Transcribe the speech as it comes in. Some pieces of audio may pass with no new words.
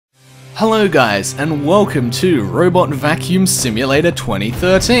Hello guys, and welcome to Robot Vacuum Simulator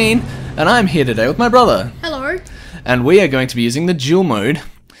 2013, and I'm here today with my brother. Hello. And we are going to be using the dual mode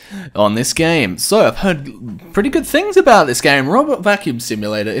on this game. So I've heard pretty good things about this game, Robot Vacuum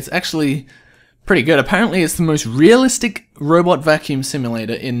Simulator. It's actually pretty good. Apparently it's the most realistic robot vacuum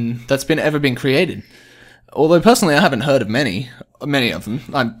simulator that's ever been created. Although personally I haven't heard of many of them,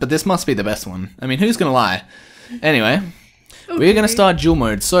 but this must be the best one. I mean, who's gonna lie? Anyway. Okay. We're going to start dual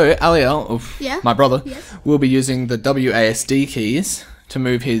mode, so Aliel, my brother, will be using the WASD keys to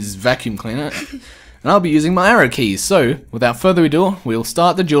move his vacuum cleaner, and I'll be using my arrow keys. So, without further ado, we'll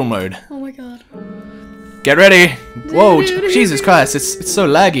start the dual mode. Oh my god. Get ready! Whoa, Jesus Christ, it's so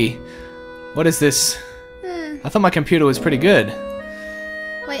laggy. What is this? I thought my computer was pretty good.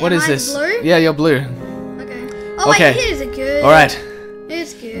 Wait, what is this? Blue? Yeah, you're blue. Okay. Oh wait, here's it good. Alright.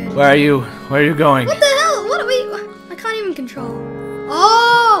 It's good. Where are you? Where are you going? What the hell? What are we... I can't even control.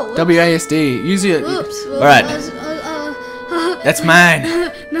 Oh! WASD. Use it. Oops. Alright. That's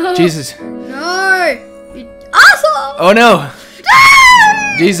mine. No. Jesus. No. You asshole! Oh no.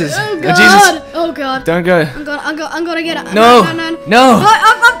 Jesus. Oh god. Jesus. Oh god. Don't go. I'm gonna get it. No. No.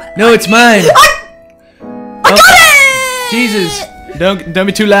 No, it's mine. I got it! Jesus. Don't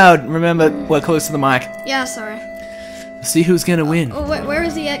be too loud. Remember, we're close to the mic. Yeah, sorry. See who's gonna win. Oh, where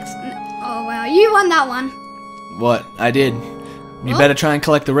is the X? Oh wow, you won that one. What? I did. You better try and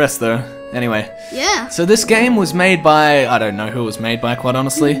collect the rest, though. Anyway. Yeah. So this game was made by... I don't know who it was made by, quite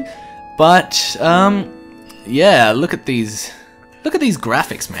honestly. But, yeah, look at these... Look at these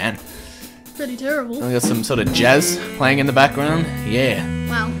graphics, man. Pretty terrible. We got some sort of jazz playing in the background. Yeah.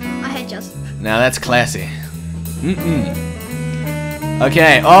 Wow, I hate jazz. Now that's classy.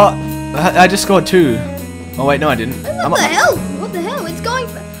 Okay, oh, I just scored 2. Oh wait, no I didn't. What the hell? What the hell? It's going...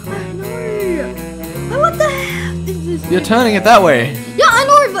 Oh, no. What the hell? You're turning it that way. Yeah, I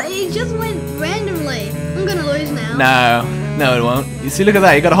know, but it just went randomly. I'm gonna lose now. No, it won't. You see, look at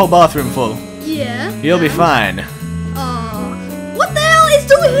that. You got a whole bathroom full. Yeah. You'll be fine. Oh, what the hell? It's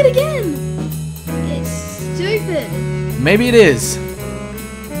doing it again. It's stupid. Maybe it is.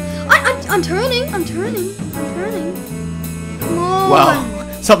 I'm turning. Come on. Wow,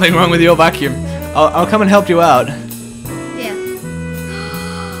 something wrong with your vacuum. I'll come and help you out. Yeah.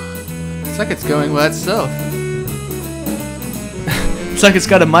 It's like it's going by itself. It's like it's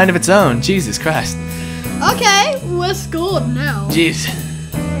got a mind of its own. Jesus Christ. Okay, we're scored now. Jeez.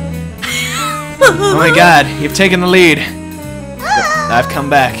 Oh my god, you've taken the lead. I've come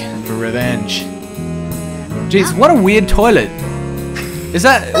back for revenge. Jeez, what a weird toilet. Is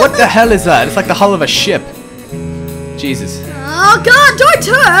that... What the hell is that? It's like the hull of a ship. Jesus. Oh god, don't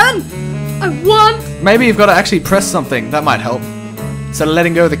turn! I want... Maybe you've got to actually press something. That might help. Instead of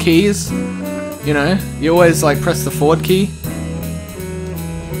letting go of the keys. You know, you always like press the forward key.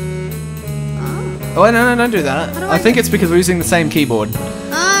 Oh, no, don't do that. I think it's because we're using the same keyboard.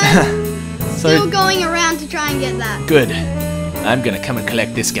 Still going around to try and get that. Good. I'm gonna come and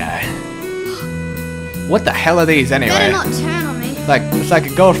collect this guy. What the hell are these anyway? Better not turn on me. It's like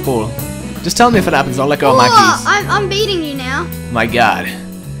a golf ball. Just tell me if it happens, I'll let go of my keys. I'm beating you now. My god.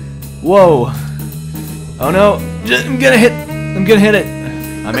 Whoa. Oh no. I'm gonna hit it.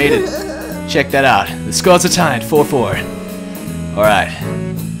 I made it. Check that out. The scores are tied, 4-4. Alright.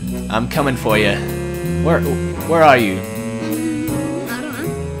 I'm coming for you. Where are you? I don't know.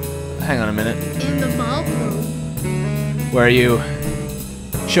 Hang on a minute. In the bathroom. Where are you?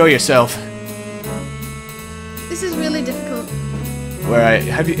 Show yourself. This is really difficult. Where are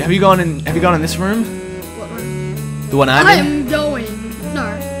you? Have you gone in this room? What room? The one I'm in? I'm going.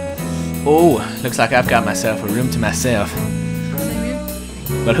 No. Oh, looks like I've got myself a room to myself. Same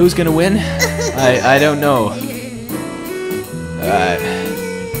here. But who's gonna win? I don't know. Alright.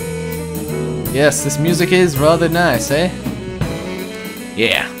 Yes, this music is rather nice, eh?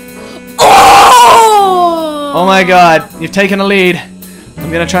 Yeah. Oh! Oh my god, you've taken a lead. I'm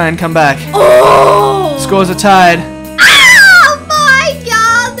gonna try and come back. Oh! Scores are tied. Oh my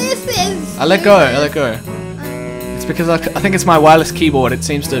god, this is... I let go. It's because I think it's my wireless keyboard. It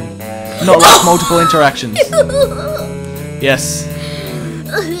seems to not like multiple interactions. Yes.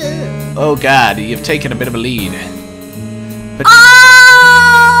 Oh god, you've taken a bit of a lead. But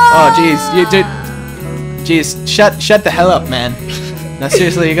oh jeez, you did. Jeez, shut the hell up, man. No,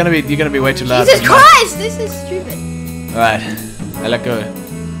 seriously, you're gonna be way too loud. Jesus Christ, this is stupid. All right, I let go.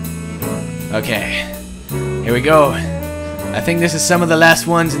 Okay, here we go. I think this is some of the last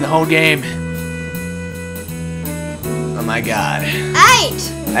ones in the whole game. Oh my god.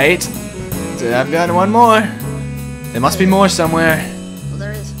 8. So I've got one more. There must be more somewhere. Well,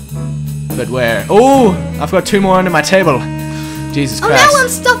 there is. But where? Oh, I've got 2 more under my table. Jesus Oh, Christ. now I'm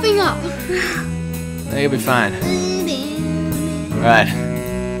stuffing up. No, you'll be fine. Alright.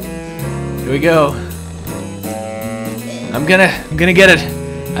 Here we go. I'm gonna get it.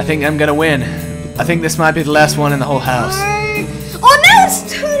 I think I'm gonna win. I think this might be the last one in the whole house. Oh, now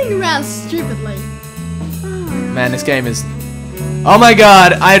it's turning around stupidly. Man, this game is... Oh my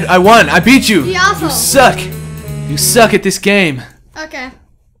god, I won. I beat you. You asshole. You suck. You suck at this game. Okay.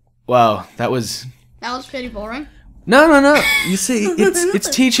 Wow, that was... That was pretty boring. No. You see, it's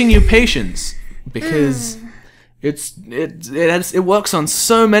teaching you patience because it works on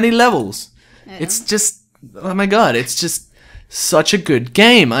so many levels. Yeah. It's just, oh my god, it's just such a good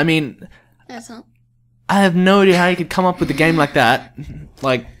game. I mean, That's not. I have no idea how you could come up with a game like that,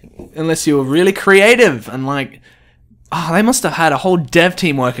 like unless you were really creative and like, oh, they must have had a whole dev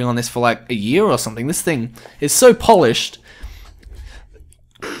team working on this for like a year or something. This thing is so polished.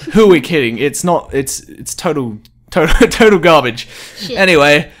 Who are we kidding? It's not. It's total garbage. Shit.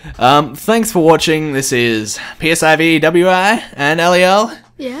 Anyway, thanks for watching. This is Psivewri and LEL.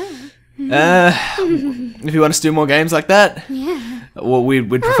 Yeah. If you want us to do more games like that, Yeah. well, we'd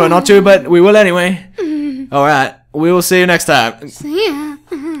prefer not to, but we will anyway. All right, we will see you next time. See ya.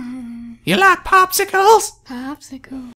 You like popsicles? Popsicle.